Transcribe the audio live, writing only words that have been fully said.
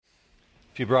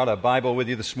If you brought a Bible with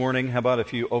you this morning, how about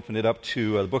if you opened it up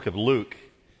to the book of Luke,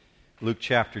 Luke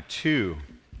chapter 2.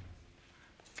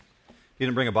 If you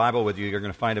didn't bring a Bible with you, you're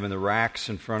going to find them in the racks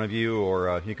in front of you,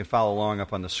 or you can follow along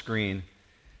up on the screen.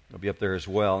 It'll be up there as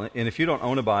well. And if you don't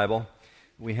own a Bible,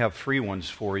 we have free ones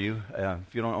for you.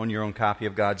 If you don't own your own copy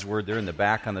of God's Word, they're in the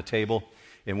back on the table.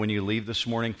 And when you leave this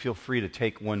morning, feel free to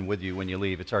take one with you when you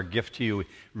leave. It's our gift to you. We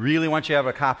really want you to have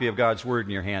a copy of God's Word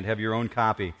in your hand. Have your own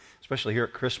copy, especially here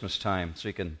at Christmas time, so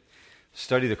you can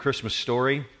study the Christmas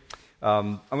story.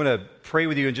 I'm going to pray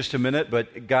with you in just a minute,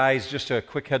 but guys, just a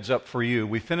quick heads up for you.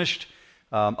 We finished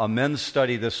a men's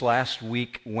study this last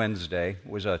week, Wednesday.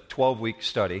 It was a 12-week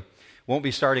study. Won't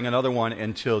be starting another one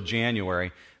until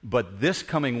January. But this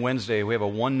coming Wednesday, we have a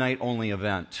one-night-only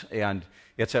event, and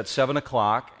it's at 7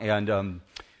 o'clock, and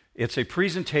it's a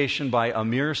presentation by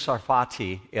Amir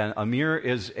Tsarfati. And Amir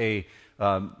is a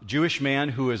Jewish man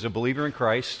who is a believer in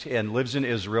Christ and lives in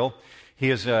Israel. He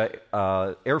is an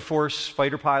Air Force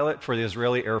fighter pilot for the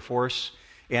Israeli Air Force,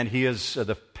 and he is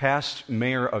the past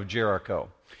mayor of Jericho.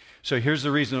 So here's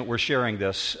the reason that we're sharing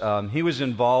this. He was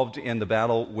involved in the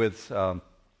battle with the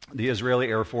Israeli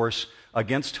Air Force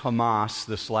against Hamas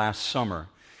this last summer,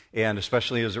 and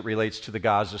especially as it relates to the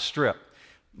Gaza Strip.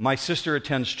 My sister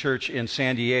attends church in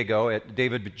San Diego at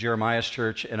David Jeremiah's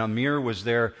church, and Amir was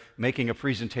there making a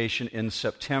presentation in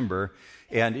September.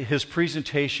 And his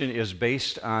presentation is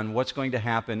based on what's going to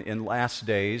happen in last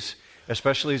days,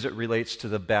 especially as it relates to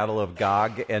the battle of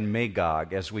Gog and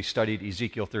Magog, as we studied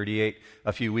Ezekiel 38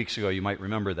 a few weeks ago. You might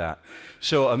remember that.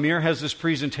 So Amir has this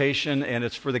presentation, and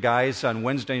it's for the guys on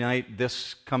Wednesday night,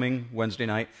 this coming Wednesday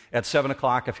night, at 7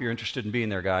 o'clock if you're interested in being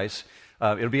there, guys.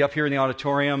 It'll be up here in the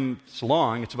auditorium. It's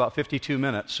long. It's about 52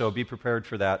 minutes, so be prepared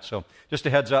for that. So just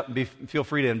a heads up, and feel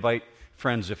free to invite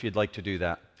friends if you'd like to do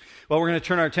that. Well, we're going to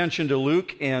turn our attention to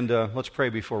Luke, and let's pray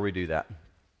before we do that.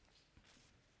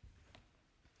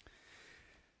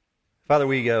 Father,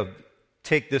 we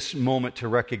take this moment to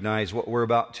recognize what we're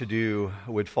about to do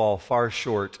would fall far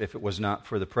short if it was not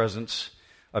for the presence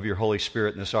of your Holy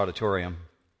Spirit in this auditorium.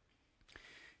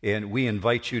 And we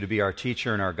invite you to be our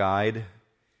teacher and our guide,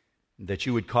 that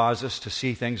you would cause us to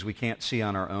see things we can't see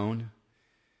on our own.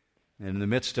 And in the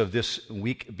midst of this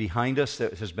week behind us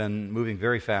that has been moving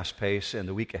very fast pace, and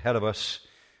the week ahead of us,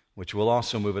 which will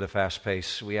also move at a fast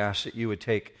pace, we ask that you would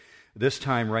take this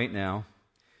time right now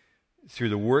through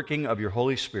the working of your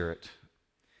Holy Spirit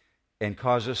and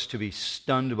cause us to be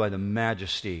stunned by the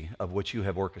majesty of what you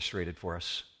have orchestrated for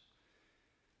us.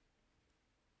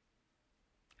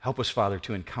 Help us, Father,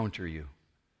 to encounter you.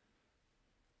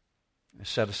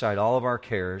 Set aside all of our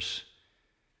cares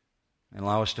and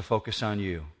allow us to focus on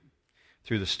you.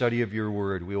 Through the study of your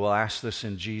word, we will ask this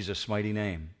in Jesus' mighty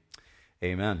name.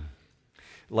 Amen.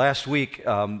 Last week,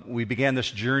 we began this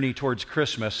journey towards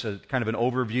Christmas, kind of an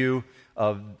overview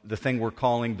of the thing we're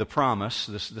calling the promise.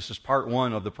 This is part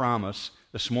one of the promise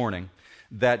this morning,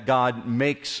 that God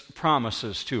makes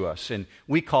promises to us, and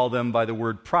we call them by the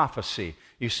word prophecy.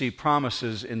 You see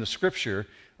promises in the Scripture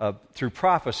through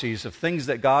prophecies of things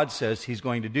that God says He's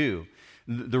going to do.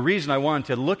 The reason I wanted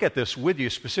to look at this with you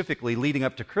specifically leading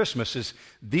up to Christmas is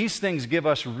these things give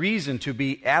us reason to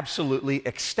be absolutely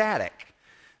ecstatic.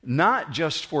 Not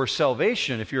just for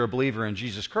salvation if you're a believer in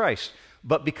Jesus Christ,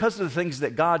 but because of the things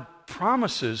that God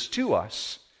promises to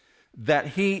us, that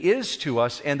He is to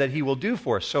us and that He will do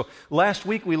for us. So last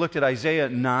week we looked at Isaiah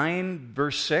 9,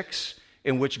 verse 6,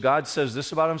 in which God says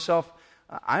this about Himself: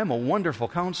 I am a wonderful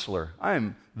counselor. I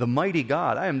am the mighty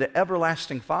God. I am the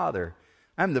everlasting Father.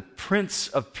 I am the Prince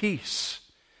of Peace.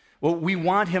 Well, we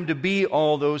want Him to be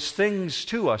all those things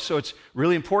to us. So it's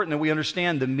really important that we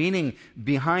understand the meaning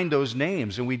behind those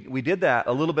names. And we did that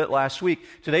a little bit last week.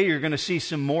 Today you're going to see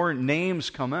some more names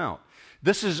come out.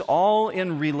 This is all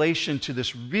in relation to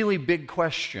this really big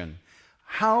question.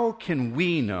 How can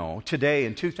we know today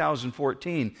in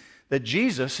 2014 that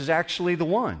Jesus is actually the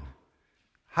one?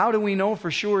 How do we know for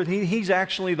sure that He's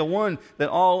actually the one that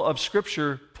all of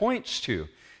Scripture points to?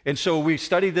 And so we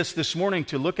studied this morning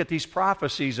to look at these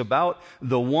prophecies about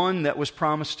the one that was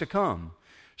promised to come.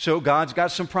 So God's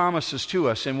got some promises to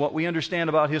us, and what we understand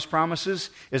about His promises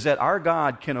is that our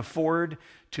God can afford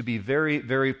to be very,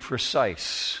 very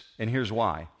precise. And here's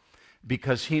why.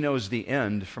 Because He knows the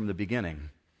end from the beginning.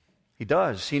 He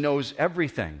does. He knows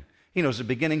everything. He knows the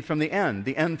beginning from the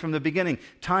end from the beginning.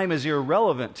 Time is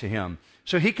irrelevant to Him.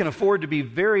 So He can afford to be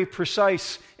very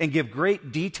precise and give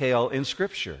great detail in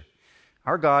Scripture.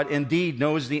 Our God indeed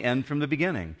knows the end from the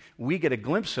beginning. We get a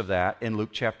glimpse of that in Luke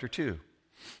chapter 2. And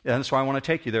that's why I want to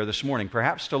take you there this morning,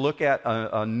 perhaps to look at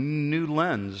a new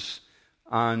lens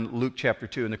on Luke chapter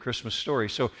 2 in the Christmas story.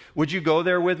 So would you go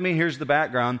there with me? Here's the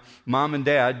background. Mom and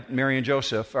Dad, Mary and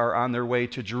Joseph, are on their way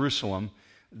to Jerusalem.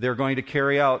 They're going to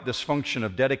carry out this function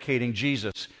of dedicating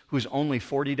Jesus, who's only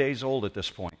 40 days old at this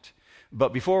point.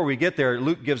 But before we get there,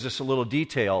 Luke gives us a little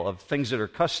detail of things that are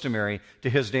customary to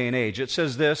his day and age. It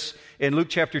says this in Luke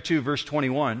chapter 2, verse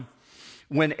 21,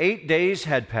 "When 8 days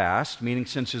had passed," meaning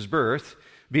since his birth,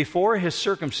 "before his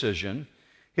circumcision,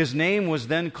 his name was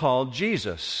then called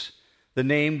Jesus, the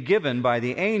name given by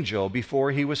the angel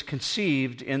before he was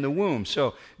conceived in the womb."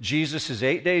 So Jesus is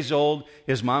 8 days old.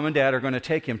 His mom and dad are going to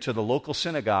take him to the local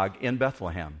synagogue in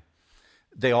Bethlehem.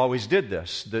 They always did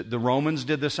this. The Romans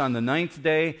did this on the 9th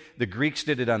day. The Greeks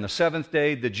did it on the 7th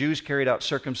day. The Jews carried out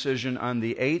circumcision on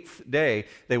the 8th day.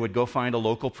 They would go find a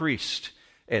local priest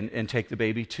and take the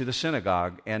baby to the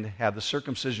synagogue and have the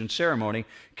circumcision ceremony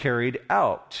carried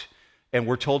out. And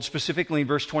we're told specifically in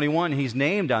verse 21, he's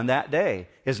named on that day.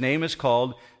 His name is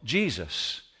called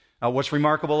Jesus. What's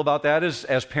remarkable about that is,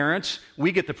 as parents,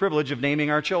 we get the privilege of naming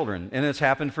our children, and it's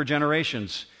happened for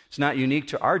generations. It's not unique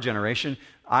to our generation.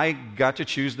 I got to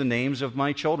choose the names of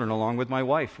my children along with my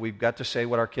wife. We've got to say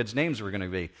what our kids' names were going to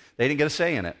be. They didn't get a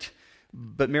say in it.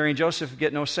 But Mary and Joseph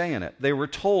get no say in it. They were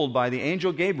told by the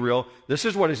angel Gabriel, this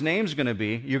is what his name's going to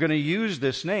be. You're going to use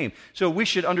this name. So we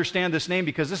should understand this name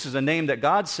because this is a name that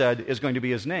God said is going to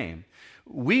be his name.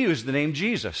 We use the name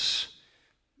Jesus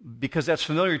because that's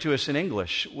familiar to us in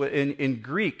English. In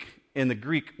Greek, in the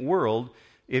Greek world,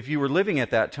 if you were living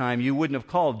at that time, you wouldn't have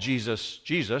called Jesus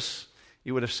Jesus.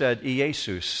 You would have said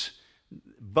Iesus.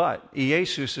 But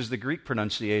Iesus is the Greek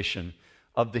pronunciation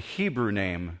of the Hebrew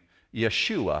name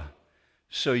Yeshua.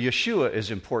 So Yeshua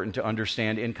is important to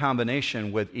understand in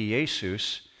combination with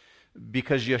Iesus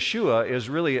because Yeshua is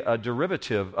really a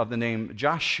derivative of the name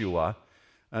Joshua.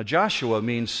 Joshua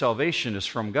means salvation is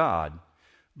from God.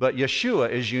 But Yeshua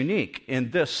is unique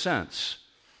in this sense.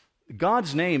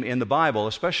 God's name in the Bible,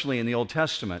 especially in the Old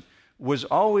Testament, was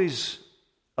always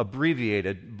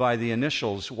abbreviated by the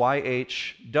initials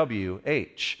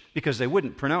YHWH because they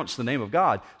wouldn't pronounce the name of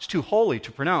God. It's too holy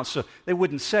to pronounce, so they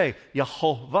wouldn't say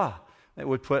Yehovah. They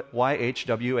would put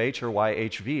YHWH or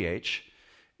YHVH.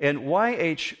 And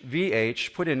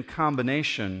YHVH put in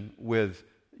combination with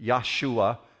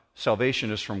Yahshua,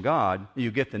 salvation is from God,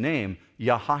 you get the name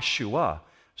Yahashua.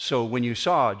 So when you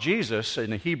saw Jesus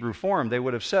in a Hebrew form, they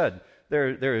would have said,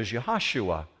 there is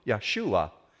Yahashua,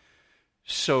 Yahshua.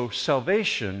 So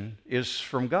salvation is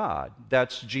from God.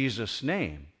 That's Jesus'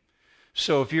 name.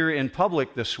 So if you're in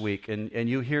public this week and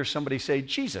you hear somebody say,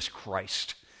 Jesus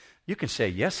Christ, you can say,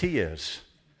 yes, he is.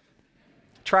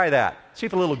 Try that. See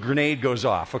if a little grenade goes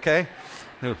off, okay?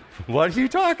 What are you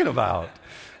talking about?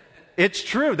 It's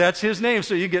true. That's his name.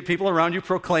 So you get people around you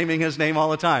proclaiming his name all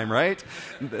the time, right?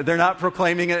 They're not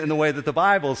proclaiming it in the way that the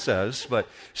Bible says. But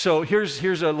so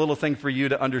here's a little thing for you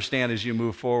to understand as you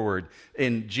move forward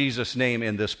in Jesus' name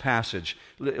in this passage.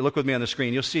 Look with me on the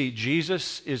screen. You'll see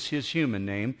Jesus is his human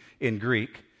name in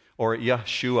Greek, or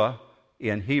Yeshua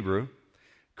in Hebrew.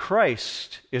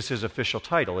 Christ is his official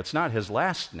title. It's not his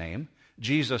last name.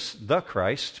 Jesus the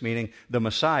Christ, meaning the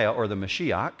Messiah or the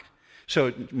Mashiach.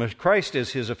 So Christ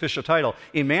is his official title.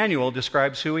 Emmanuel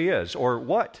describes who he is or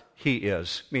what he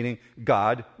is, meaning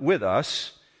God with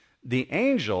us. The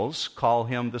angels call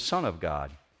him the Son of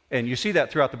God. And you see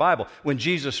that throughout the Bible. When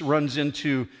Jesus runs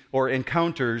into or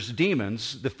encounters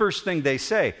demons, the first thing they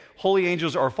say, holy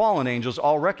angels or fallen angels,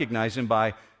 all recognize him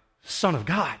by Son of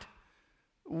God.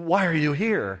 Why are you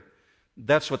here?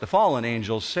 That's what the fallen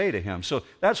angels say to him. So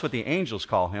that's what the angels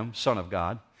call him, Son of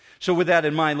God. So with that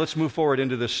in mind, let's move forward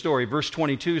into this story. Verse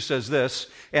 22 says this,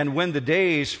 "And when the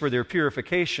days for their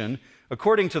purification,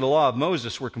 according to the law of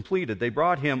Moses, were completed, they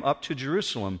brought him up to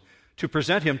Jerusalem to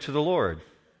present him to the Lord.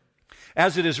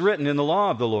 As it is written in the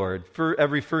law of the Lord, for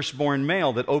every firstborn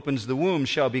male that opens the womb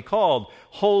shall be called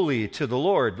holy to the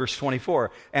Lord," verse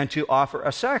 24, "and to offer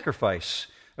a sacrifice,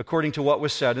 according to what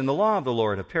was said in the law of the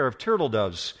Lord, a pair of turtle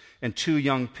doves and 2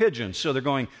 young pigeons." So they're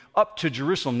going up to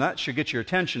Jerusalem. That should get your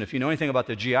attention if you know anything about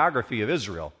the geography of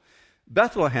Israel.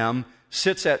 Bethlehem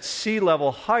sits at sea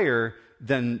level higher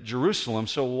than Jerusalem.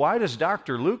 So why does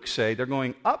Dr. Luke say they're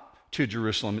going up to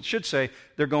Jerusalem? It should say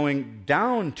they're going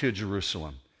down to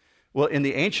Jerusalem. Well, in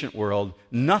the ancient world,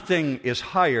 nothing is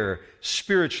higher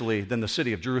spiritually than the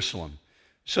city of Jerusalem.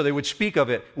 So they would speak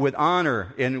of it with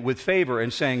honor and with favor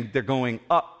and saying they're going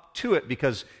up to it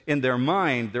because in their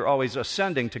mind they're always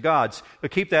ascending to God's.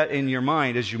 But keep that in your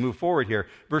mind as you move forward here.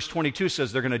 Verse 22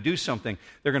 says they're going to do something.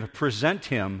 They're going to present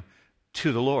him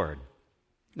to the Lord.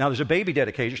 Now there's a baby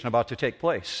dedication about to take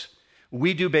place.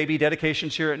 We do baby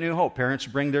dedications here at New Hope. Parents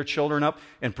bring their children up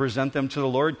and present them to the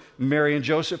Lord. Mary and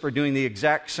Joseph are doing the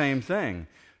exact same thing.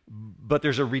 But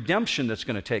there's a redemption that's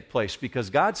going to take place because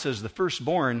God says the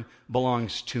firstborn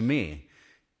belongs to me.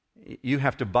 You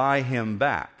have to buy him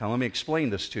back. Now let me explain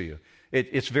this to you.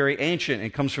 It's very ancient.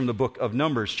 It comes from the book of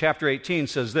Numbers. Chapter 18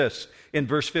 says this in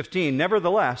verse 15,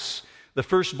 "Nevertheless, the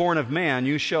firstborn of man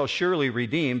you shall surely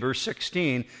redeem." Verse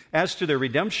 16, "As to their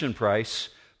redemption price,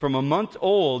 from a month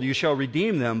old you shall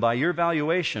redeem them by your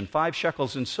valuation, 5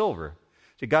 shekels in silver."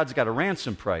 See, God's got a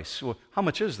ransom price. Well, how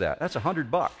much is that? That's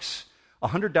 $100.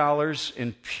 $100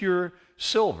 in pure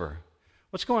silver.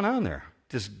 What's going on there?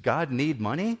 Does God need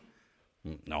money?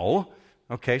 No.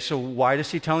 Okay, so why is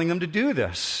he telling them to do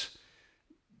this?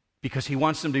 Because he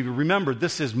wants them to remember,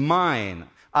 this is mine.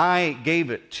 I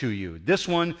gave it to you. This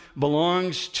one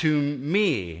belongs to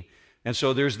me. And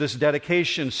so there's this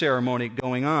dedication ceremony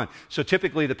going on. So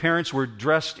typically the parents were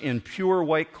dressed in pure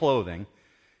white clothing,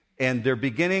 and they're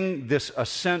beginning this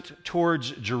ascent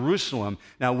towards Jerusalem.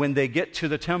 Now, when they get to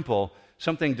the temple,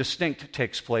 something distinct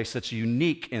takes place that's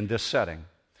unique in this setting.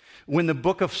 When the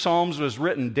book of Psalms was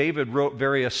written, David wrote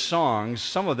various songs.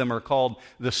 Some of them are called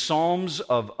the Psalms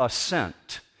of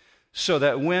Ascent. So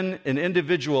that when an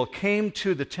individual came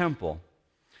to the temple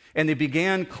and they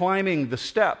began climbing the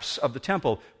steps of the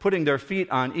temple, putting their feet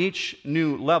on each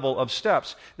new level of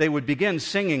steps, they would begin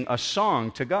singing a song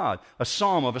to God, a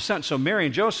psalm of ascent. So Mary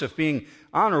and Joseph, being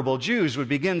honorable Jews, would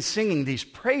begin singing these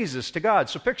praises to God.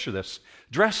 So picture this,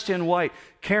 dressed in white,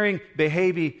 carrying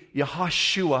Behavi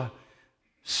Yehoshua,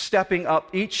 stepping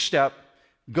up each step,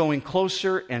 going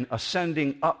closer and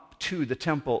ascending up to the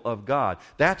temple of God.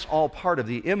 That's all part of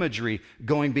the imagery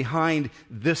going behind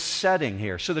this setting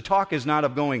here. So the talk is not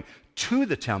of going to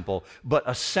the temple, but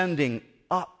ascending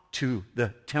up to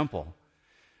the temple.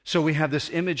 So we have this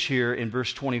image here in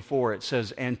verse 24. It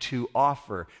says, "And to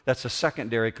offer." That's a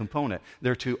secondary component.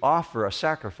 They're to offer a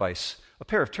sacrifice, a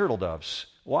pair of turtle doves.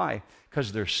 Why?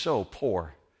 Because they're so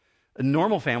poor. A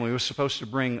normal family was supposed to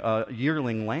bring a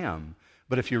yearling lamb.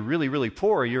 But if you're really, really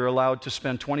poor, you're allowed to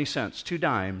spend 20 cents, 2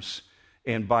 dimes,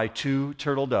 and buy 2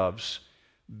 turtle doves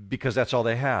because that's all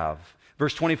they have.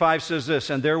 Verse 25 says this,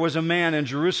 "And there was a man in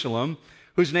Jerusalem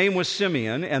whose name was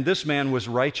Simeon, and this man was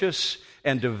righteous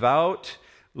and devout,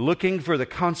 looking for the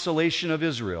consolation of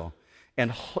Israel.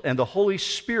 And the Holy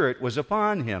Spirit was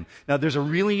upon him." Now, there's a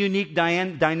really unique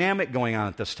dynamic going on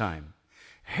at this time.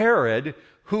 Herod,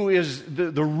 who is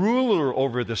the ruler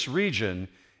over this region,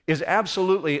 is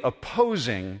absolutely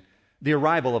opposing the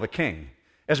arrival of a king.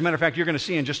 As a matter of fact, you're going to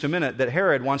see in just a minute that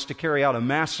Herod wants to carry out a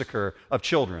massacre of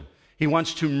children. He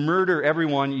wants to murder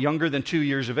everyone younger than 2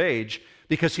 years of age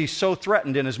because he's so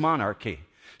threatened in his monarchy.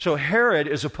 So Herod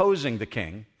is opposing the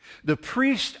king. The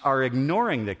priests are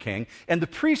ignoring the king, and the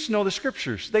priests know the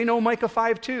scriptures. They know Micah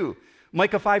 5:2.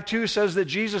 Micah 5:2 says that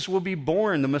Jesus will be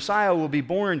born, the Messiah will be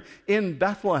born in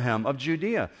Bethlehem of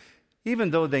Judea. Even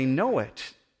though they know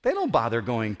it, they don't bother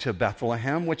going to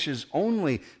Bethlehem, which is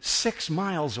only 6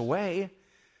 miles away.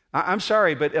 I'm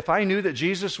sorry, but if I knew that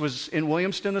Jesus was in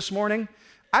Williamston this morning,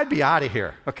 I'd be out of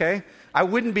here, okay? I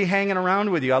wouldn't be hanging around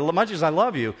with you. As much as I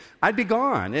love you, I'd be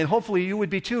gone. And hopefully you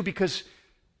would be too, because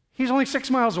he's only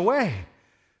 6 miles away.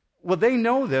 Well, they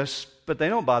know this, but they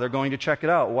don't bother going to check it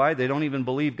out. Why? They don't even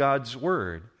believe God's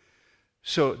word.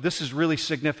 So this is really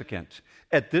significant.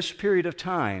 At this period of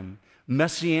time,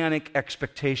 messianic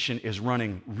expectation is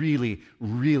running really,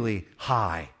 really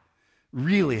high.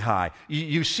 Really high.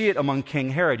 You see it among King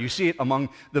Herod. You see it among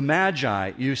the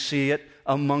Magi. You see it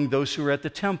among those who are at the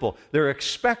temple. They're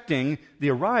expecting the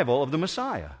arrival of the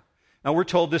Messiah. Now we're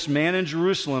told this man in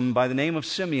Jerusalem by the name of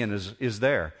Simeon is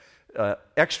there.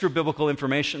 Extra biblical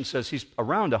information says he's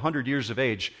around 100 years of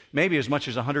age, maybe as much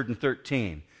as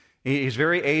 113. He's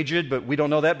very aged, but we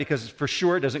don't know that because for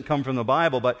sure it doesn't come from the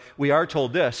Bible. But we are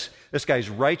told this guy's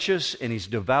righteous and he's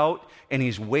devout and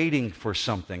he's waiting for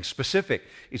something specific.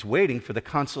 He's waiting for the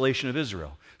consolation of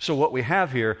Israel. So what we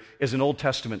have here is an Old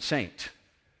Testament saint,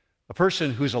 a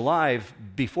person who's alive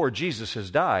before Jesus has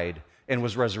died and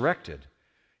was resurrected.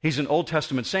 He's an Old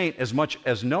Testament saint as much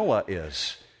as Noah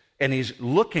is, and he's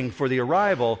looking for the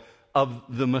arrival of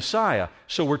the Messiah.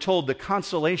 So we're told the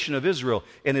consolation of Israel,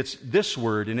 and it's this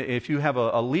word, and if you have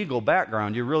a legal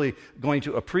background, you're really going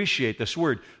to appreciate this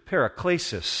word,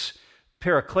 paraklesis.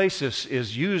 Paraklesis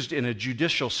is used in a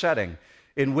judicial setting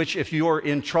in which if you're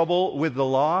in trouble with the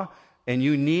law and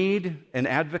you need an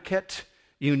advocate,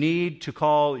 you need to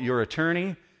call your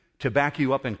attorney to back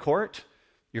you up in court,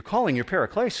 you're calling your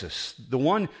paraklesis, the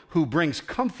one who brings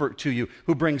comfort to you,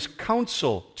 who brings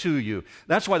counsel to you.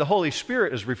 That's why the Holy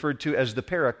Spirit is referred to as the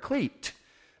paraclete.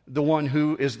 the one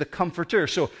who is the comforter.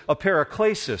 So a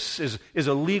paraklesis is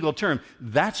a legal term.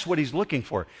 That's what he's looking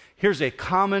for. Here's a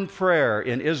common prayer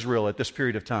in Israel at this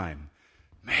period of time.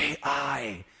 May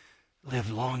I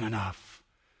live long enough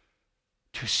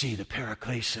to see the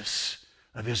paraklesis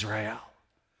of Israel.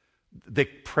 They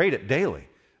prayed it daily,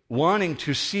 wanting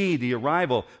to see the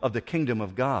arrival of the kingdom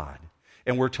of God.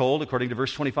 And we're told, according to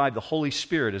verse 25, the Holy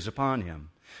Spirit is upon him.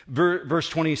 Verse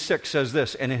 26 says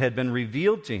this, and it had been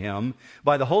revealed to him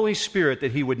by the Holy Spirit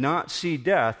that he would not see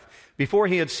death before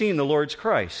he had seen the Lord's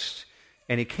Christ.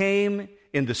 And he came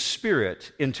in the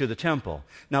Spirit into the temple.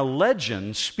 Now,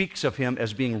 legend speaks of him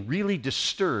as being really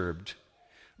disturbed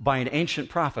by an ancient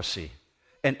prophecy,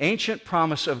 an ancient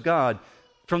promise of God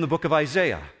from the book of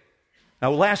Isaiah.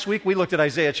 Now, last week we looked at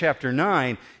Isaiah chapter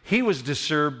 9. He was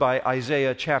disturbed by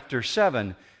Isaiah chapter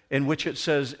 7, in which it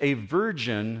says, a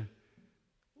virgin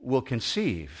will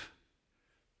conceive.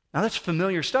 Now, that's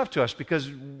familiar stuff to us because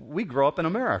we grow up in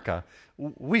America.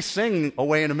 We sing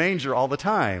Away in a Manger all the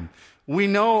time. We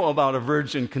know about a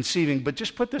virgin conceiving, but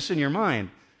just put this in your mind.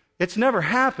 It's never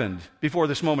happened before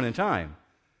this moment in time.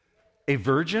 A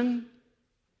virgin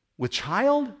with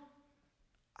child?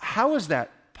 How is that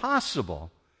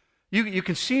possible? You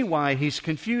can see why he's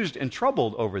confused and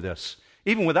troubled over this.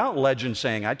 Even without legend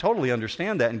saying, I totally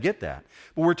understand that and get that.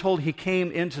 But we're told he came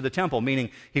into the temple,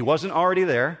 meaning he wasn't already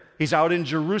there. He's out in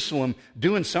Jerusalem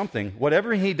doing something.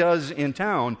 Whatever he does in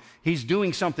town, he's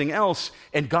doing something else,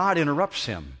 and God interrupts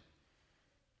him.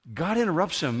 God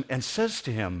interrupts him and says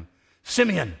to him,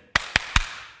 Simeon,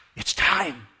 it's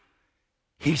time.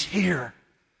 He's here.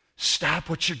 Stop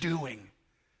what you're doing.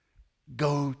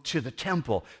 Go to the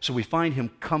temple. So we find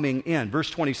him coming in. Verse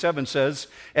 27 says,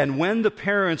 and when the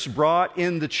parents brought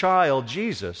in the child,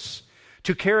 Jesus,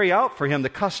 to carry out for him the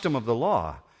custom of the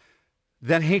law,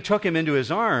 then he took him into his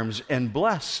arms and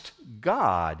blessed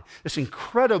God. This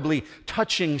incredibly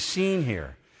touching scene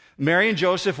here. Mary and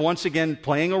Joseph, once again,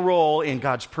 playing a role in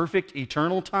God's perfect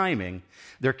eternal timing.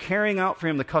 They're carrying out for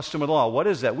him the custom of the law. What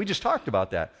is that? We just talked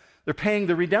about that. They're paying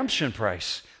the redemption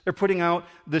price. They're putting out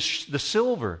the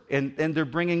silver, and they're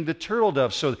bringing the turtle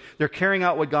doves. So they're carrying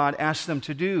out what God asked them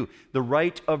to do, the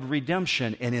rite of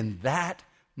redemption. And in that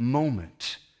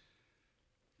moment,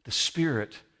 the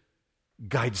Spirit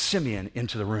guides Simeon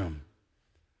into the room.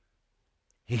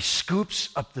 He scoops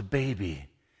up the baby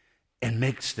and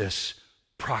makes this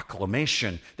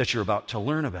proclamation that you're about to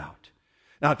learn about.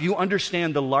 Now, if you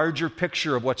understand the larger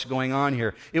picture of what's going on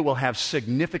here, it will have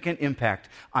significant impact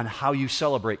on how you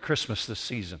celebrate Christmas this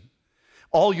season.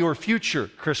 All your future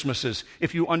Christmases,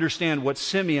 if you understand what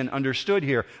Simeon understood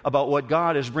here about what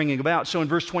God is bringing about. So in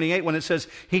verse 28, when it says,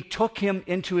 he took him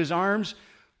into his arms,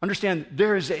 understand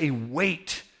there is a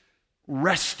weight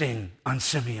resting on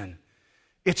Simeon.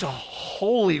 It's a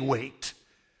holy weight.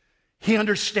 He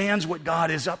understands what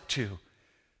God is up to.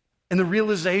 And the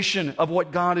realization of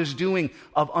what God is doing,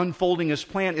 of unfolding his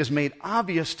plan, is made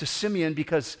obvious to Simeon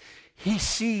because he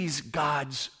sees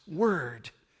God's word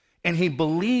and he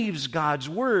believes God's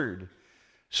word.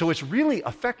 So it's really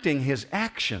affecting his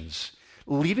actions.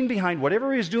 Leaving behind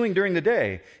whatever he's doing during the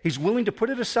day, he's willing to put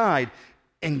it aside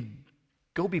and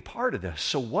go be part of this.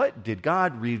 So what did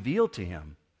God reveal to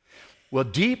him? Well,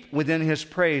 deep within his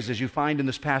praise, as you find in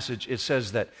this passage, it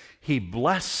says that he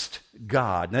blessed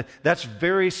God. Now, that's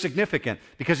very significant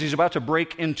because he's about to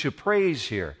break into praise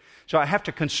here. So I have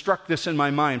to construct this in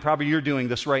my mind. Probably you're doing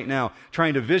this right now,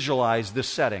 trying to visualize this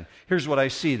setting. Here's what I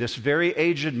see. This very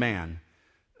aged man.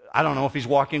 I don't know if he's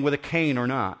walking with a cane or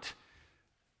not,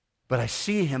 but I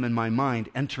see him in my mind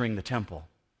entering the temple,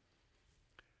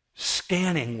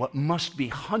 scanning what must be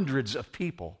hundreds of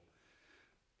people.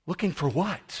 Looking for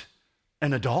what?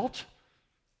 An adult?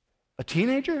 A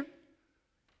teenager?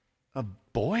 A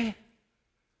boy?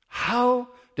 How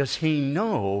does he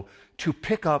know to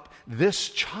pick up this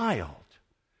child?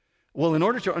 Well, in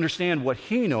order to understand what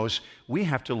he knows, we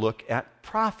have to look at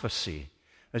prophecy.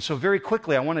 And so very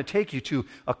quickly, I want to take you to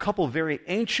a couple very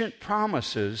ancient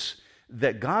promises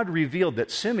that God revealed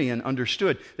that Simeon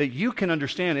understood, that you can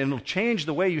understand, and it'll change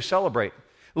the way you celebrate.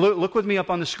 Look with me up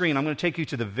on the screen. I'm going to take you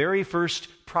to the very first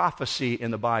prophecy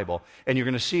in the Bible, and you're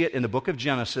going to see it in the book of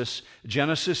Genesis,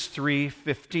 Genesis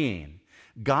 3:15.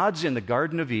 God's in the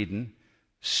Garden of Eden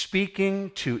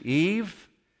speaking to Eve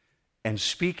and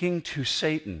speaking to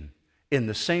Satan. In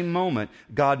the same moment,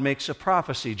 God makes a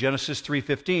prophecy. Genesis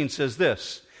 3:15 says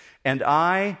this, and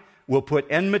I will put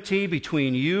enmity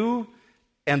between you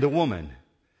and the woman,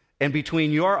 and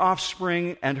between your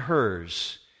offspring and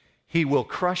hers. He will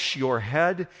crush your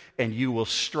head, and you will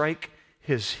strike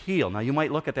his heel. Now, you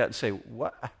might look at that and say,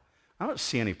 what? I don't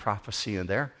see any prophecy in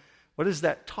there. What is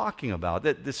that talking about?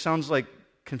 This sounds like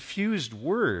confused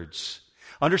words.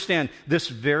 Understand, this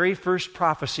very first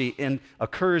prophecy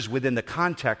occurs within the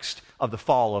context of the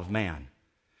fall of man.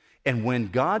 And when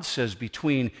God says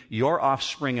between your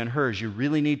offspring and hers, you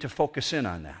really need to focus in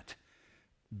on that,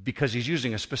 because he's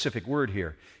using a specific word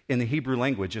here. In the Hebrew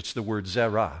language, it's the word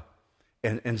zerah.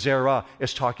 And zerah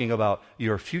is talking about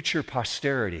your future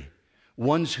posterity,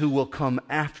 ones who will come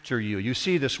after you. You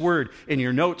see this word in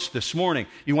your notes this morning.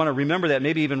 You want to remember that,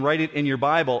 maybe even write it in your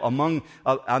Bible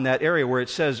on that area where it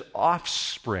says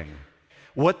offspring.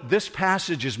 What this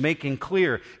passage is making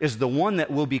clear is the one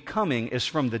that will be coming is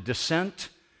from the descent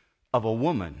of a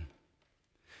woman.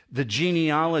 The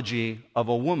genealogy of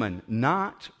a woman,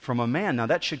 not from a man. Now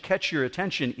that should catch your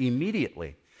attention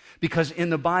immediately, because in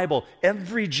the Bible,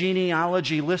 every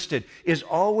genealogy listed is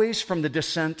always from the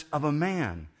descent of a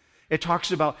man. It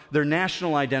talks about their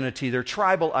national identity, their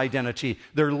tribal identity,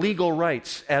 their legal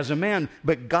rights as a man.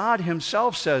 But God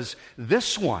himself says,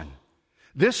 this one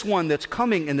that's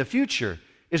coming in the future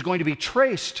is going to be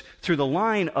traced through the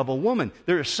line of a woman.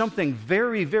 There is something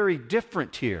very, very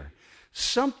different here.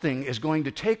 Something is going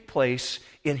to take place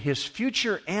in his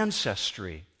future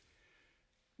ancestry,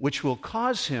 which will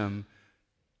cause him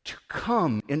to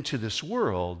come into this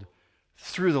world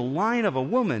through the line of a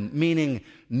woman, meaning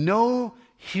no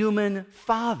human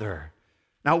father.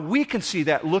 Now, we can see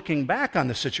that looking back on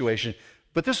the situation,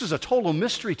 but this is a total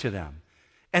mystery to them.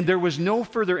 And there was no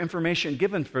further information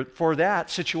given for that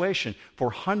situation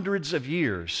for hundreds of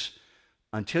years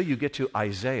until you get to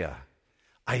Isaiah.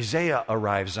 Isaiah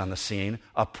arrives on the scene,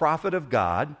 a prophet of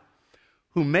God,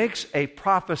 who makes a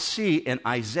prophecy in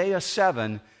Isaiah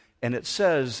 7, and it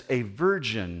says, a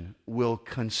virgin will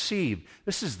conceive.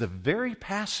 This is the very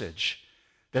passage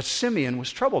that Simeon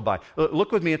was troubled by.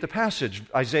 Look with me at the passage,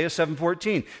 Isaiah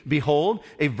 7:14. Behold,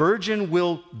 a virgin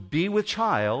will be with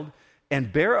child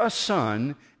and bear a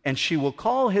son, and she will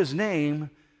call his name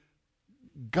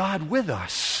God with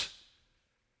us.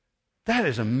 That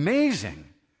is amazing.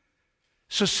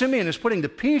 So Simeon is putting the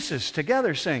pieces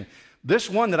together, saying, this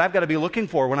one that I've got to be looking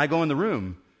for when I go in the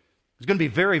room is going to be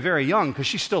very, very young because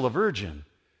she's still a virgin.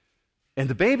 And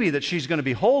the baby that she's going to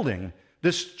be holding,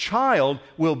 this child,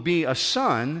 will be a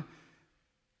son,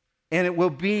 and it will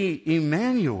be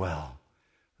Emmanuel.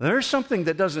 There's something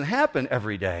that doesn't happen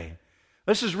every day.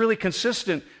 This is really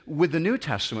consistent with the New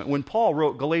Testament. When Paul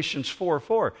wrote Galatians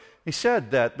 4:4, he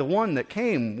said that the one that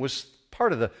came was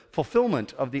part of the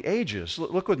fulfillment of the ages.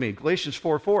 Look with me, Galatians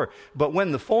 4:4. But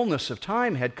when the fullness of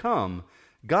time had come,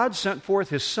 God sent forth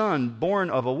his son, born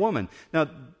of a woman. Now,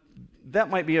 that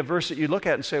might be a verse that you look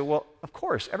at and say, well, of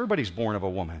course, everybody's born of a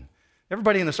woman.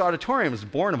 Everybody in this auditorium is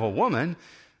born of a woman.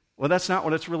 Well, that's not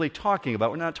what it's really talking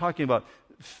about. We're not talking about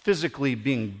physically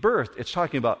being birthed. It's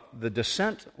talking about the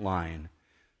descent line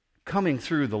coming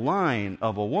through the line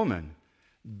of a woman.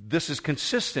 This is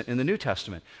consistent in the New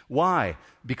Testament. Why?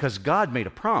 Because God made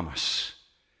a promise.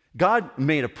 God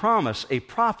made a promise, a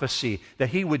prophecy, that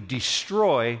he would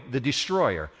destroy the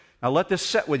destroyer. Now let this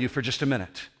set with you for just a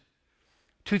minute.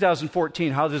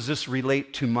 2014, how does this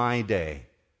relate to my day?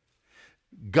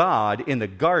 God in the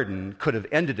garden could have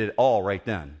ended it all right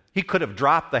then. He could have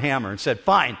dropped the hammer and said,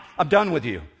 fine, I'm done with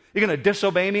you. You're going to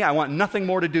disobey me? I want nothing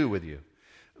more to do with you.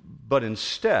 But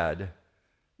instead,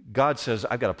 God says,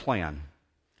 I've got a plan.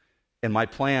 And my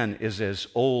plan is as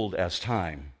old as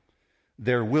time.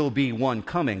 There will be one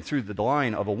coming through the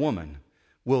line of a woman,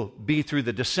 will be through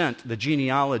the descent, the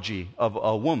genealogy of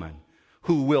a woman,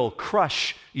 who will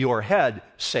crush your head,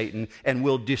 Satan, and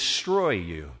will destroy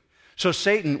you. So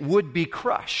Satan would be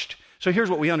crushed. So here's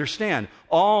what we understand.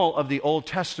 All of the Old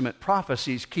Testament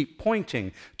prophecies keep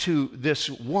pointing to this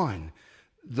one,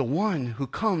 the one who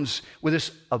comes with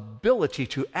this ability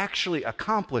to actually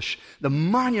accomplish the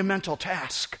monumental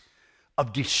task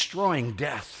of destroying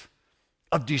death,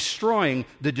 of destroying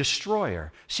the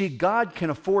destroyer. See, God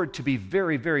can afford to be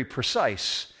very, very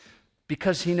precise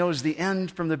because he knows the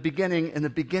end from the beginning and the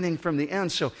beginning from the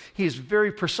end. So he is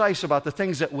very precise about the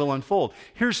things that will unfold.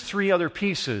 Here's three other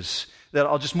pieces that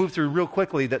I'll just move through real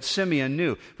quickly that Simeon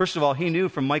knew. First of all, he knew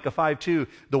from Micah 5:2,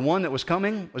 the one that was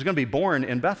coming was going to be born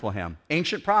in Bethlehem.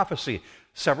 Ancient prophecy,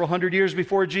 several hundred years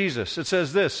before Jesus. It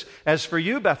says this, as for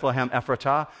you, Bethlehem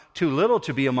Ephratah, too little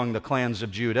to be among the clans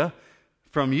of Judah,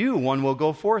 from you one will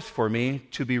go forth for me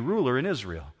to be ruler in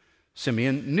Israel.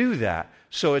 Simeon knew that.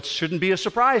 So it shouldn't be a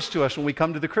surprise to us when we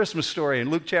come to the Christmas story in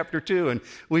Luke chapter 2 and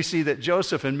we see that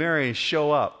Joseph and Mary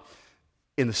show up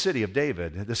in the city of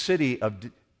David, the city of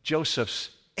Joseph's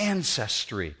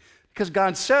ancestry, because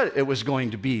God said it was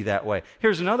going to be that way.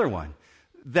 Here's another one,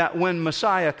 that when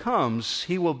Messiah comes,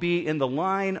 he will be in the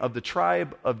line of the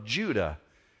tribe of Judah.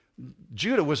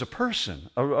 Judah was a person,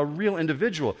 a real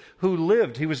individual who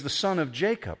lived. He was the son of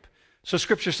Jacob. So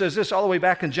Scripture says this all the way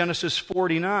back in Genesis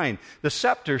 49. The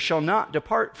scepter shall not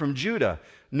depart from Judah,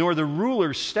 nor the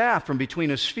ruler's staff from between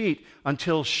his feet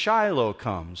until Shiloh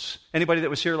comes. Anybody that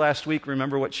was here last week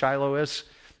remember what Shiloh is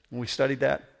when we studied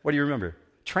that? What do you remember?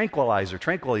 Tranquilizer,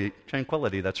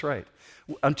 tranquility, that's right.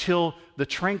 Until the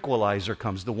tranquilizer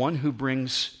comes, the one who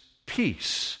brings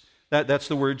peace. That's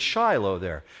the word Shiloh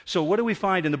there. So what do we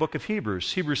find in the book of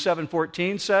Hebrews? Hebrews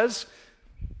 7:14 says,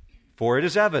 "For it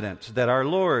is evident that our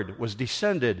Lord was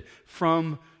descended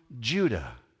from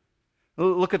Judah."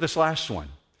 Look at this last one.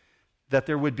 That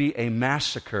there would be a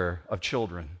massacre of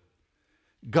children.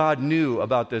 God knew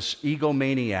about this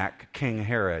egomaniac King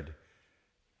Herod.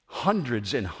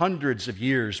 Hundreds and hundreds of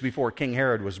years before King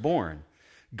Herod was born,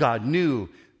 God knew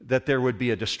that there would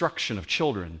be a destruction of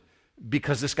children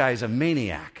because this guy is a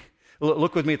maniac.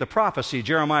 Look with me at the prophecy,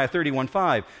 Jeremiah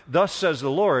 31:5. "Thus says the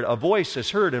Lord, a voice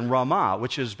is heard in Ramah,"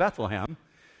 which is Bethlehem,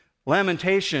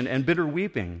 "lamentation and bitter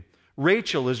weeping.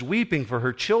 Rachel is weeping for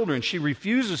her children. She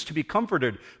refuses to be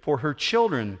comforted for her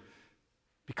children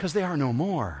because they are no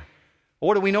more."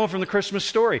 What do we know from the Christmas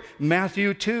story?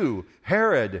 Matthew 2,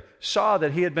 Herod saw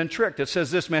that he had been tricked. It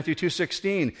says this, Matthew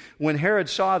 2:16, "When Herod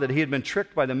saw that he had been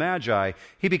tricked by the Magi,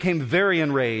 he became very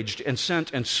enraged and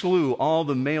sent and slew all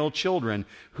the male children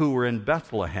who were in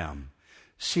Bethlehem."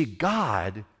 See,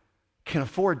 God can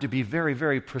afford to be very,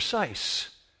 very precise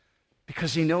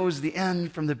because he knows the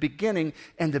end from the beginning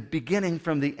and the beginning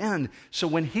from the end. So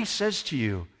when he says to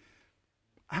you,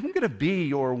 "I'm going to be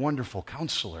your wonderful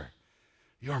counselor,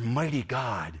 your mighty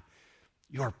God,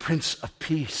 your Prince of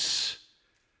Peace,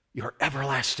 your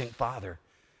everlasting Father,"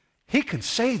 he can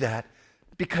say that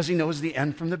because he knows the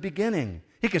end from the beginning.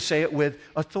 He can say it with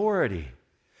authority.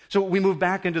 So we move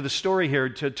back into the story here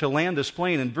to land this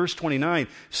plane. In verse 29,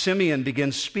 Simeon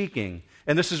begins speaking.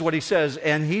 And this is what he says,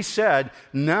 "And he said,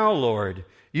 'Now, Lord,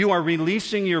 you are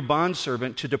releasing your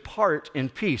bondservant to depart in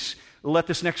peace.'" Let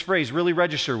this next phrase really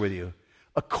register with you.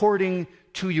 "According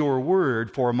to your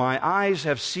word, for my eyes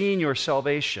have seen your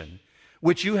salvation,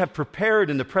 which you have prepared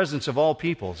in the presence of all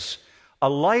peoples, a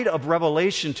light of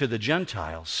revelation to the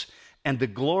Gentiles, and the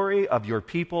glory of your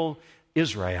people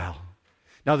Israel."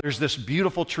 Now, there's this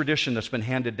beautiful tradition that's been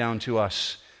handed down to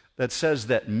us that says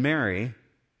that Mary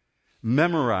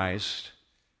memorized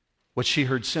what she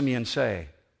heard Simeon say,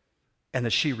 and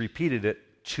that she repeated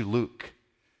it to Luke,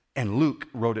 and Luke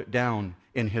wrote it down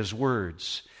in his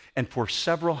words. And for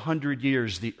several hundred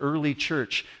years, the early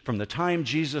church, from the time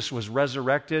Jesus was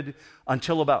resurrected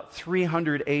until about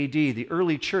 300 AD, the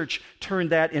early church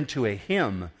turned that into a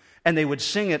hymn, and they would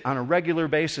sing it on a regular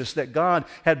basis, that God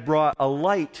had brought a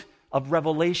light of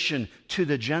revelation to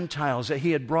the Gentiles, that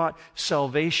he had brought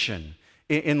salvation.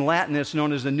 In Latin, it's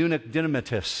known as the Nunc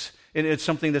Dimittis. It's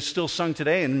something that's still sung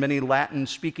today in many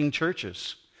Latin-speaking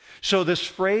churches. So this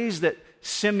phrase that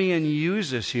Simeon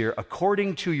uses here,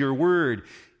 "according to your word,"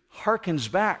 harkens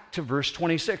back to verse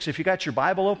 26. If you got your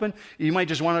Bible open, you might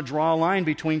just want to draw a line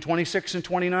between 26 and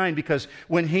 29, because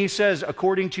when he says,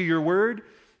 "according to your word,"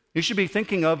 you should be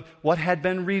thinking of what had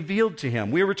been revealed to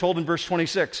him. We were told in verse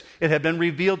 26, it had been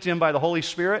revealed to him by the Holy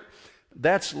Spirit.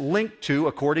 That's linked to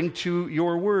according to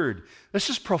your word. This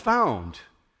is profound.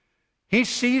 He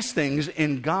sees things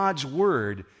in God's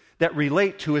word that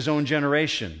relate to his own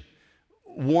generation,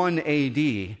 1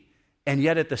 AD, and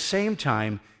yet at the same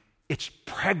time, it's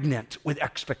pregnant with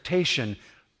expectation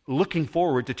looking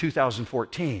forward to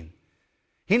 2014.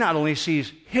 He not only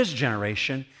sees his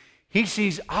generation, he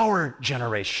sees our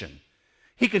generation.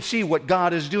 He can see what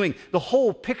God is doing, the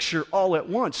whole picture all at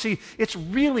once. See, it's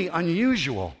really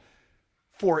unusual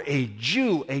for a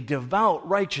Jew, a devout,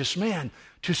 righteous man,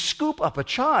 to scoop up a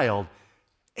child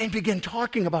and begin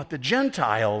talking about the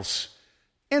Gentiles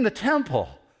in the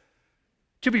temple,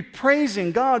 to be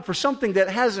praising God for something that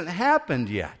hasn't happened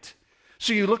yet.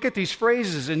 So you look at these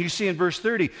phrases and you see in verse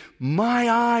 30, "My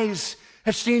eyes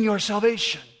have seen your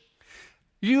salvation.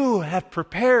 You have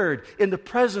prepared in the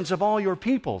presence of all your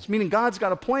peoples," meaning God's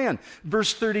got a plan.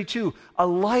 Verse 32, "a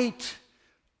light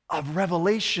of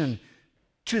revelation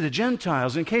to the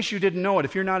Gentiles." In case you didn't know it,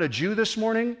 if you're not a Jew this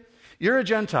morning, you're a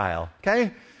Gentile,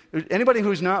 okay? Anybody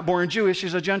who's not born Jewish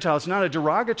is a Gentile. It's not a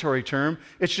derogatory term.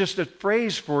 It's just a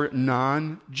phrase for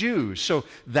non-Jews. So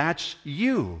that's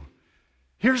you.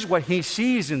 Here's what he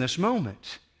sees in this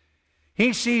moment.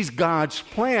 He sees God's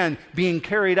plan being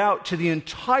carried out to the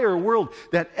entire world,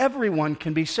 that everyone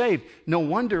can be saved. No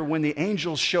wonder when the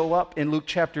angels show up in Luke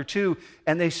chapter 2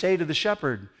 and they say to the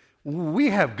shepherd,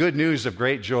 "We have good news of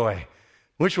great joy,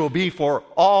 which will be for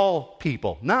all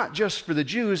people," not just for the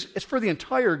Jews, it's for the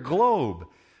entire globe.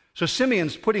 So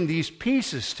Simeon's putting these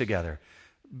pieces together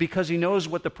because he knows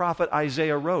what the prophet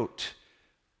Isaiah wrote,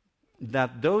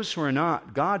 that those who are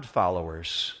not God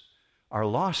followers are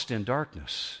lost in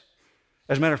darkness.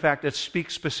 As a matter of fact, it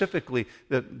speaks specifically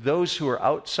that those who are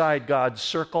outside God's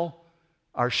circle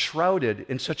are shrouded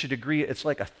in such a degree it's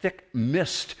like a thick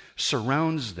mist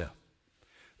surrounds them.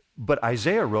 But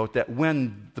Isaiah wrote that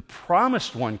when the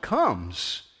promised one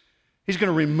comes, he's going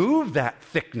to remove that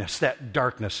thickness, that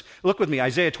darkness. Look with me,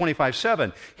 Isaiah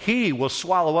 25:7. He will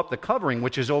swallow up the covering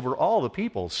which is over all the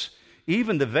peoples,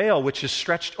 even the veil which is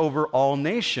stretched over all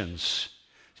nations.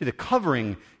 See, the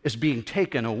covering is being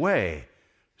taken away.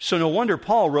 So no wonder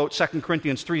Paul wrote 2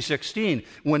 Corinthians 3:16,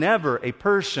 whenever a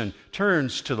person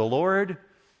turns to the Lord,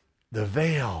 the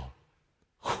veil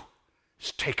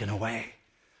is taken away.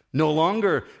 No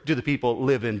longer do the people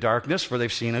live in darkness, for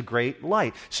they've seen a great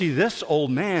light. See, this old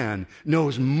man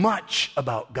knows much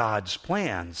about God's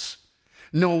plans.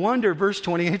 No wonder verse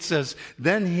 28 says,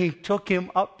 then he took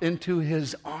him up into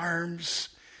his arms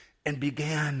and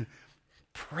began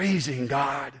praising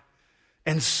God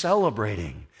and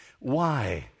celebrating.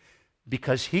 Why?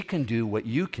 Because he can do what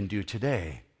you can do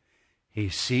today. He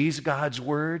sees God's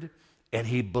word and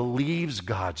he believes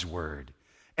God's word.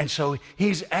 And so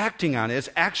he's acting on it. It's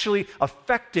actually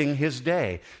affecting his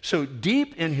day. So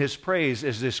deep in his praise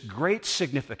is this great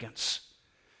significance.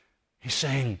 He's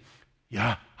saying,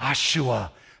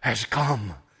 Yahshua has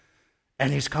come.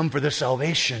 And he's come for the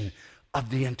salvation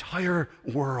of the entire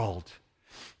world.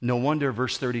 No wonder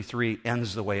verse 33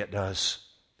 ends the way it does.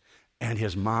 And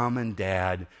his mom and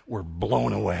dad were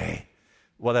blown away.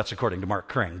 Well, that's according to Mark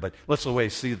Kring, but let's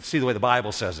see the way the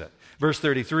Bible says it. Verse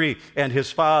 33, and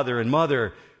his father and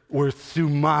mother were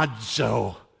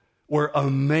thumazo, were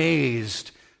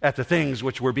amazed at the things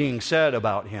which were being said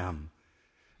about him.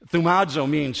 Thumazo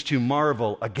means to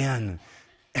marvel again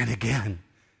and again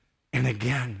and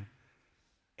again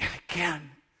and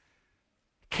again.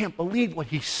 Can't believe what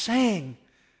he's saying.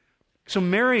 So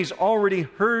Mary's already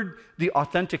heard the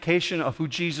authentication of who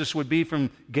Jesus would be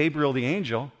from Gabriel the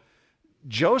angel.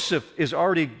 Joseph has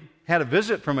already had a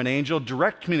visit from an angel,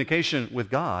 direct communication with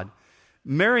God.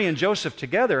 Mary and Joseph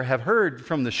together have heard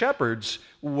from the shepherds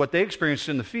what they experienced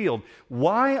in the field.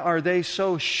 Why are they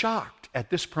so shocked at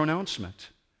this pronouncement?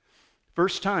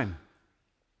 First time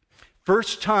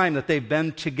that they've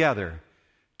been together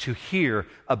to hear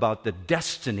about the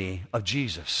destiny of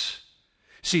Jesus.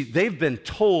 See, they've been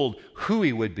told who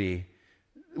he would be,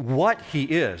 what he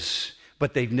is,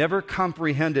 but they've never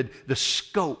comprehended the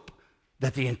scope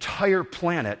that the entire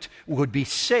planet would be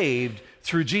saved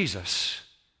through Jesus.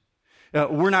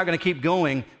 We're not going to keep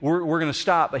going. We're going to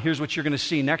stop, but here's what you're going to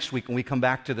see next week when we come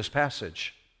back to this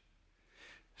passage.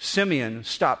 Simeon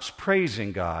stops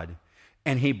praising God,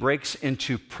 and he breaks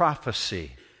into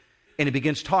prophecy, and he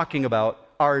begins talking about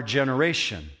our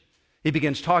generation. He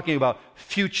begins talking about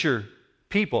future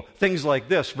people. Things like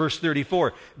this, verse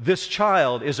 34, this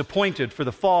child is appointed for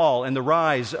the fall and the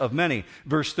rise of many.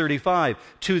 Verse 35,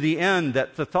 to the end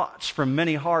that the thoughts from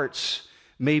many hearts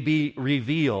may be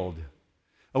revealed.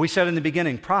 We said in the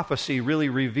beginning, prophecy really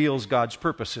reveals God's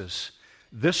purposes.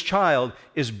 This child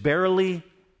is barely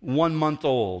 1 month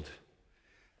old,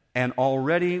 and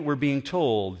already we're being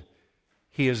told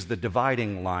he is the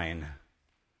dividing line.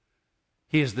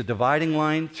 He is the dividing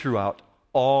line throughout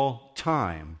all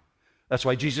time. That's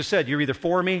why Jesus said, you're either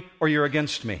for me or you're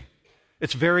against me.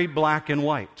 It's very black and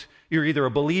white. You're either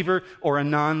a believer or a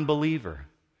non-believer.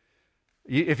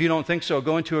 If you don't think so,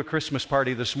 go into a Christmas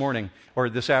party this morning or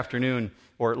this afternoon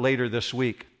or later this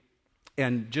week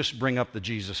and just bring up the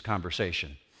Jesus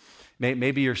conversation.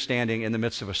 Maybe you're standing in the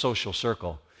midst of a social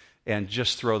circle and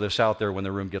just throw this out there when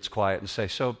the room gets quiet and say,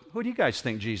 so who do you guys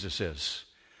think Jesus is?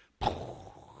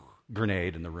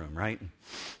 Grenade in the room, right?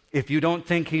 If you don't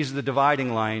think he's the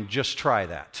dividing line, just try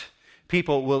that.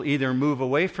 People will either move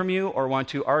away from you or want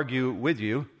to argue with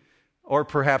you, or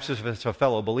perhaps if it's a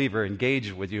fellow believer,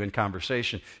 engage with you in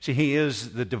conversation. See, he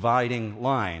is the dividing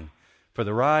line for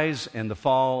the rise and the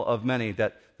fall of many,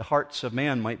 that the hearts of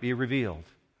man might be revealed.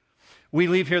 We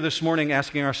leave here this morning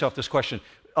asking ourselves this question.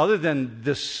 Other than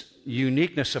this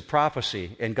uniqueness of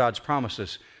prophecy and God's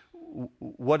promises,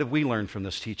 what have we learned from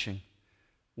this teaching?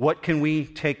 What can we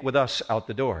take with us out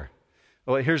the door?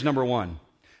 Well, here's number one.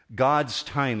 God's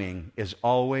timing is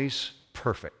always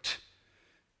perfect.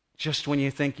 Just when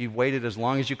you think you've waited as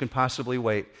long as you can possibly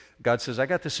wait, God says, I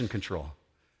got this in control.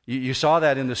 You saw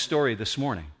that in the story this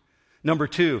morning. Number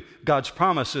two, God's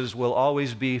promises will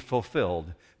always be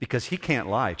fulfilled because he can't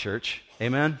lie, church.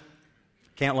 Amen?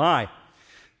 Can't lie.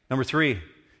 Number three,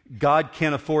 God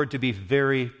can't afford to be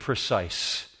very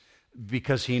precise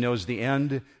because he knows the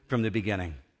end from the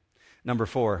beginning. Number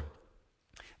 4,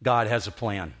 God has a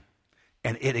plan,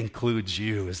 and it includes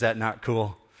you. Is that not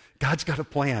cool? God's got a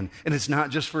plan, and it's not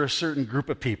just for a certain group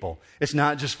of people. It's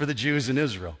not just for the Jews in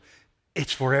Israel.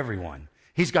 It's for everyone.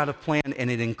 He's got a plan, and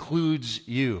it includes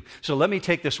you. So let me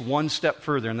take this one step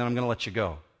further, and then I'm going to let you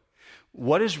go.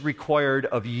 What is required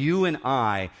of you and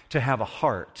I to have a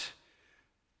heart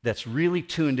that's really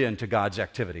tuned in to God's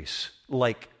activities,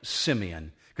 like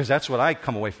Simeon? Because that's what I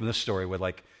come away from this story with,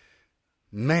 like,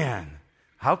 man,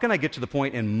 how can I get to the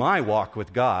point in my walk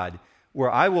with God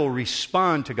where I will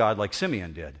respond to God like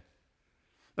Simeon did?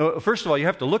 First of all, you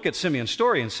have to look at Simeon's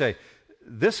story and say,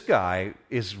 this guy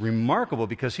is remarkable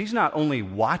because he's not only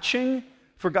watching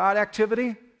for God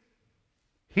activity,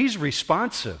 he's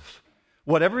responsive.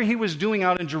 Whatever he was doing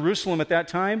out in Jerusalem at that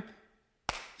time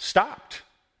stopped.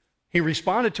 He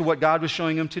responded to what God was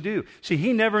showing him to do. See,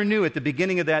 he never knew at the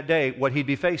beginning of that day what he'd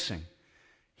be facing.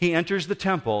 He enters the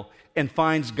temple and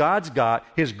finds God's got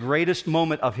his greatest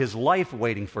moment of his life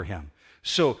waiting for him.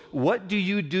 So what do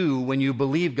you do when you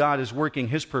believe God is working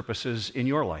his purposes in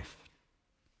your life?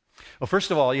 Well, first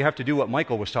of all, you have to do what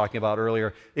Michael was talking about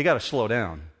earlier. You got to slow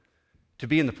down to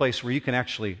be in the place where you can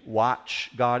actually watch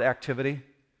God activity.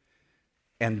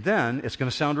 And then, it's going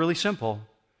to sound really simple,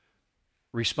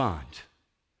 respond.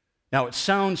 Now, it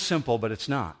sounds simple, but it's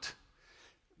not.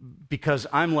 Because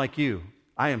I'm like you.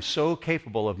 I am so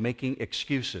capable of making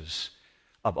excuses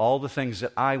of all the things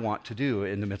that I want to do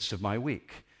in the midst of my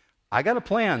week. I got a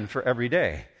plan for every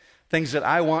day. Things that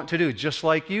I want to do, just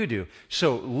like you do.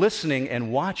 So listening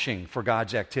and watching for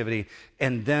God's activity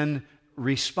and then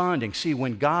responding. See,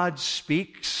 when God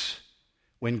speaks,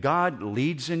 when God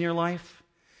leads in your life,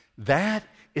 that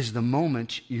is the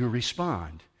moment you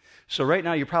respond. So right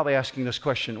now you're probably asking this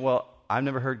question, well, I've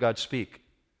never heard God speak.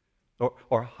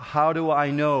 Or how do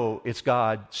I know it's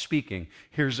God speaking?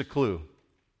 Here's a clue.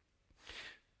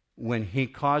 When he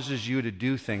causes you to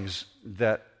do things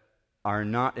that are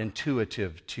not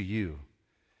intuitive to you.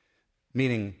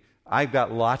 Meaning, I've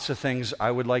got lots of things I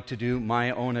would like to do,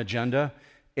 my own agenda,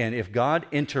 and if God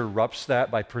interrupts that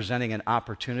by presenting an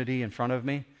opportunity in front of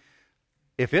me,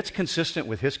 if it's consistent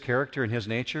with his character and his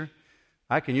nature,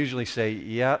 I can usually say,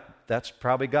 yeah, that's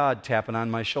probably God tapping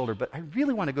on my shoulder, but I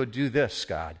really want to go do this,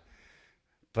 God.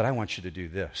 But I want you to do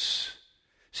this.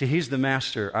 See, he's the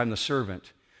master, I'm the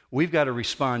servant. We've got to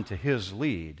respond to his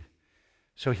lead.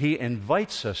 So he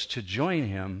invites us to join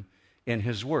him in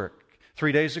his work.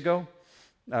 3 days ago,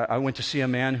 I went to see a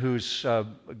man who's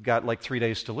got like 3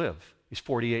 days to live. He's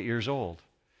 48 years old.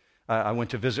 I went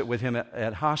to visit with him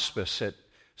at hospice at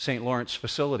St. Lawrence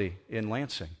facility in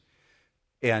Lansing.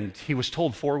 And he was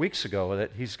told 4 weeks ago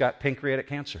that he's got pancreatic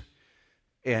cancer.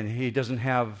 And he doesn't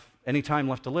have any time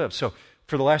left to live. So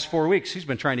for the last 4 weeks, he's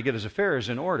been trying to get his affairs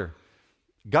in order.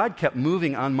 God kept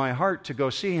moving on my heart to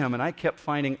go see him, and I kept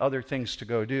finding other things to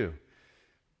go do.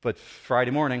 But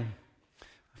Friday morning,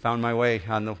 I found my way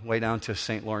on the way down to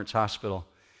St. Lawrence Hospital.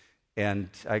 And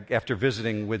after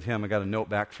visiting with him, I got a note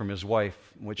back from his wife,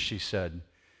 in which she said,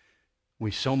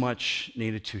 "We so much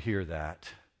needed to hear that.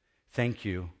 Thank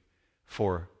you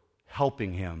for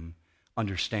helping him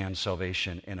understand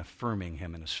salvation and affirming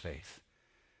him in his faith."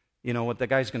 You know what? The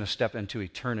guy's going to step into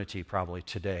eternity probably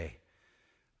today.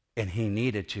 And he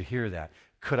needed to hear that.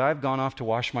 Could I have gone off to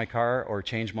wash my car or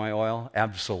change my oil?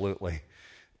 Absolutely.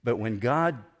 But when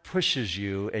God pushes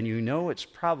you and you know it's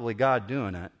probably God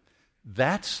doing it,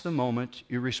 that's the moment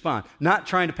you respond. Not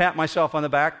trying to pat myself on the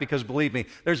back, because believe me,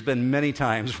 there's been many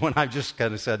times when I've just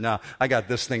kind of said, no, I got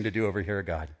this thing to do over here,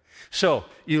 God. So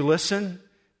you listen,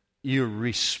 you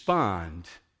respond.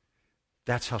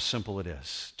 That's how simple it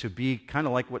is to be kind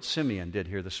of like what Simeon did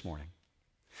here this morning.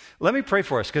 Let me pray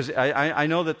for us, because I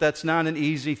know that that's not an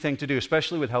easy thing to do,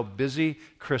 especially with how busy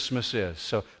Christmas is.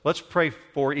 So let's pray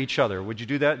for each other. Would you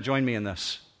do that? Join me in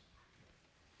this.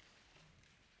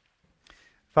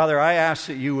 Father, I ask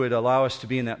that you would allow us to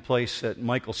be in that place that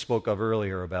Michael spoke of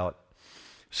earlier about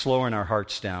slowing our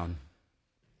hearts down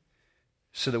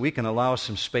so that we can allow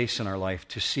some space in our life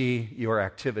to see your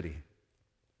activity.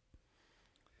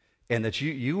 And that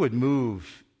you would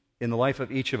move in the life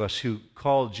of each of us who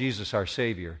call Jesus our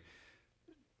Savior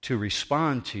to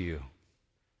respond to you,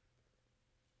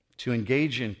 to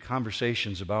engage in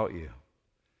conversations about you,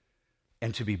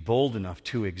 and to be bold enough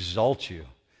to exalt you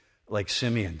like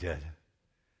Simeon did.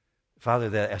 Father,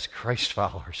 that as Christ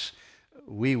followers,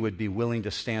 we would be willing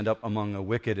to stand up among a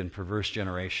wicked and perverse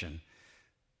generation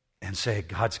and say,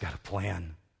 God's got a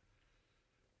plan.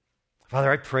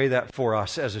 Father, I pray that for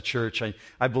us as a church.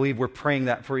 I believe we're praying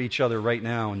that for each other right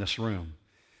now in this room,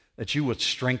 that you would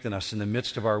strengthen us in the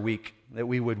midst of our week, that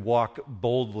we would walk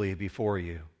boldly before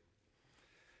you.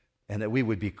 and that we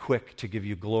would be quick to give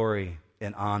you glory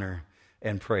and honor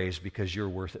and praise because you're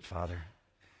worth it, Father.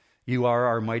 You are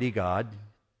our mighty God.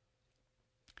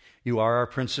 You are our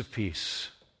Prince of Peace.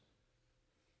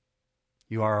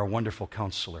 You are our wonderful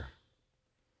Counselor.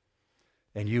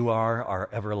 And you are our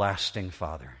everlasting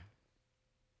Father.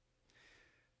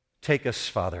 Take us,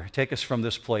 Father, take us from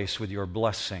this place with your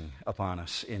blessing upon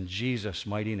us in Jesus'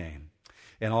 mighty name.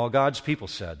 And all God's people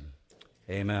said,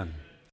 amen.